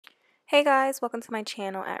Hey guys, welcome to my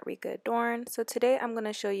channel at Rika Adorn. So today I'm going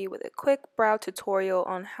to show you with a quick brow tutorial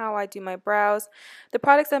on how I do my brows. The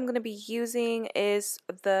products I'm going to be using is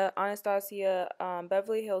the Anastasia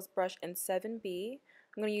Beverly Hills brush in 7B.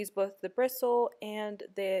 I'm going to use both the bristle and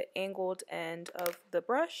the angled end of the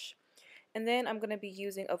brush. And then I'm going to be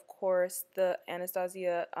using, of course, the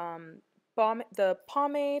Anastasia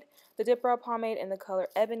pomade, the dip brow pomade in the color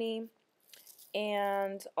Ebony.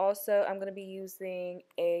 And also I'm going to be using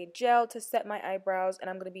a gel to set my eyebrows, and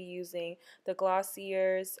I'm going to be using the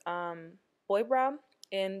Glossier's Boy Brow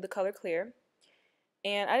in the color Clear.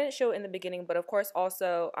 And I didn't show it in the beginning, but of course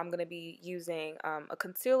also I'm going to be using a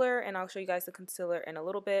concealer, and I'll show you guys the concealer in a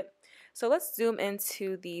little bit. So let's zoom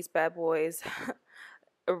into these bad boys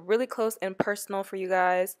really close and personal for you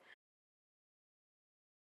guys.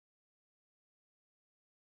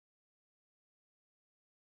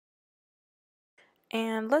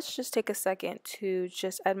 And let's just take a second to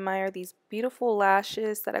just admire these beautiful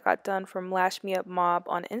lashes that I got done from Lash Me Up Mob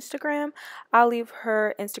on Instagram. I'll leave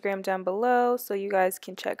her Instagram down below so you guys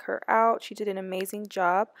can check her out. She did an amazing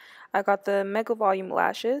job. I got the Mega Volume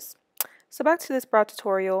lashes. So back to this brow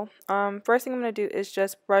tutorial. First thing I'm going to do is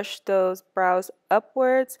just brush those brows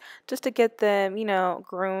upwards just to get them,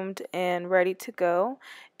 groomed and ready to go.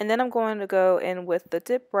 And then I'm going to go in with the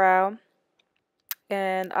dip brow.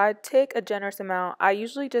 And I take a generous amount. I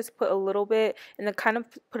usually just put a little bit and then kind of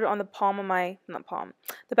put it on the palm of my, not palm,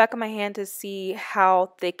 the back of my hand to see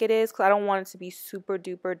how thick it is, because I don't want it to be super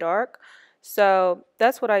duper dark. So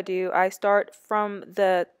that's what I do. I start from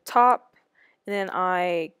the top and then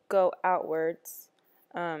I go outwards.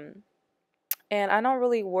 And I don't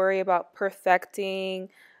really worry about perfecting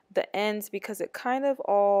the ends because it kind of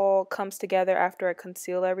all comes together after I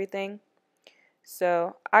conceal everything.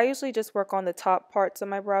 So I usually just work on the top parts of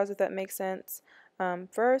my brows, if that makes sense,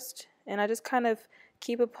 first. And I just kind of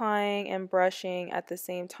keep applying and brushing at the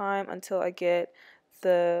same time until I get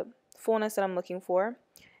the fullness that I'm looking for.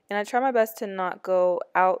 And I try my best to not go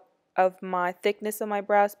out of my thickness of my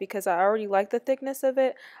brows because I already like the thickness of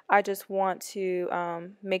it. I just want to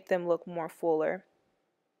make them look more fuller.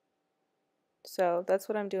 So that's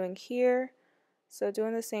what I'm doing here. So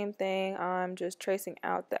doing the same thing, I'm just tracing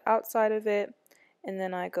out the outside of it, and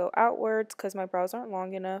then I go outwards because my brows aren't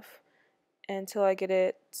long enough until I get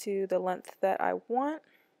it to the length that I want.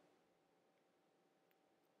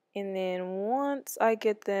 And then once I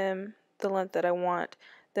get them the length that I want,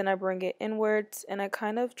 then I bring it inwards and I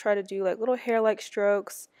kind of try to do like little hair-like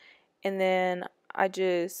strokes, and then I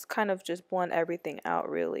just kind of just blend everything out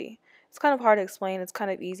really. It's kind of hard to explain. It's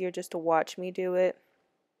kind of easier just to watch me do it.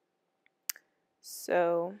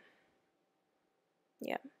 So,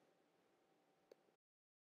 yeah.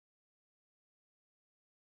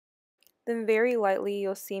 Then very lightly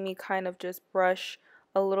you'll see me kind of just brush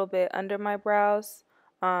a little bit under my brows.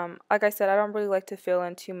 Like I said, I don't really like to fill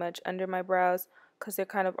in too much under my brows because they're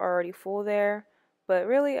kind of already full there. But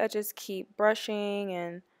really I just keep brushing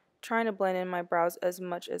and trying to blend in my brows as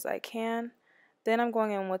much as I can. Then I'm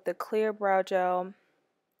going in with the clear brow gel,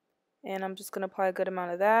 and I'm just going to apply a good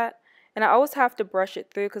amount of that. And I always have to brush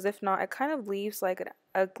it through because if not, it kind of leaves like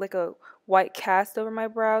a white cast over my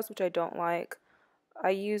brows, which I don't like. I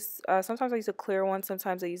use, sometimes I use a clear one,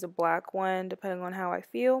 sometimes I use a black one, depending on how I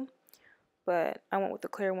feel. But I went with the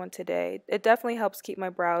clear one today. It definitely helps keep my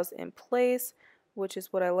brows in place, which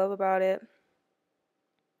is what I love about it.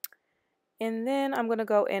 And then I'm going to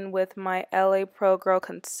go in with my LA Pro Girl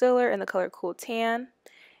Concealer in the color Cool Tan.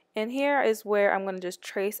 And here is where I'm going to just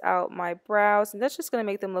trace out my brows. And that's just going to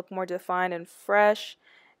make them look more defined and fresh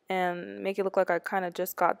and make it look like I kind of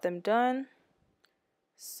just got them done.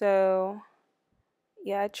 So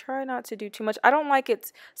yeah, I try not to do too much. I don't like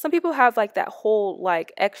it. Some people have like that whole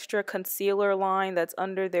like extra concealer line that's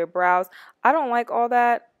under their brows. I don't like all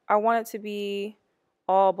that. I want it to be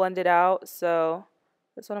all blended out. So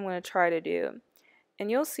that's what I'm going to try to do. And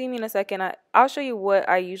you'll see me in a second. I'll show you what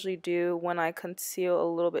I usually do when I conceal a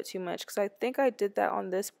little bit too much, because I think I did that on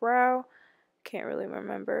this brow. Can't really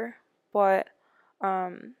remember. But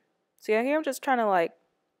so yeah, here I'm just trying to like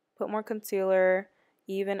put more concealer,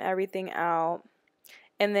 even everything out.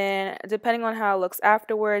 And then depending on how it looks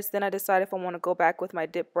afterwards, then I decide if I want to go back with my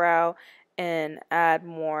dip brow and add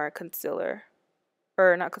more concealer.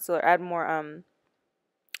 Or not concealer, add more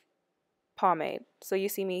pomade. So you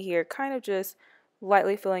see me here kind of just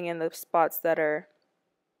lightly filling in the spots that are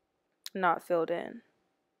not filled in.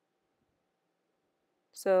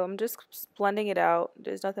 So I'm just blending it out.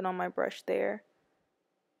 There's nothing on my brush there.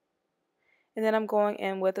 And then I'm going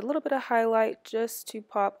in with a little bit of highlight just to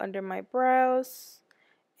pop under my brows.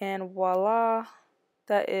 And voila,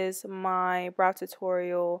 that is my brow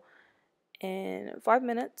tutorial in 5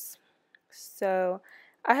 minutes. So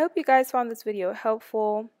I hope you guys found this video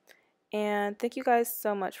helpful, and thank you guys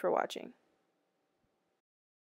so much for watching.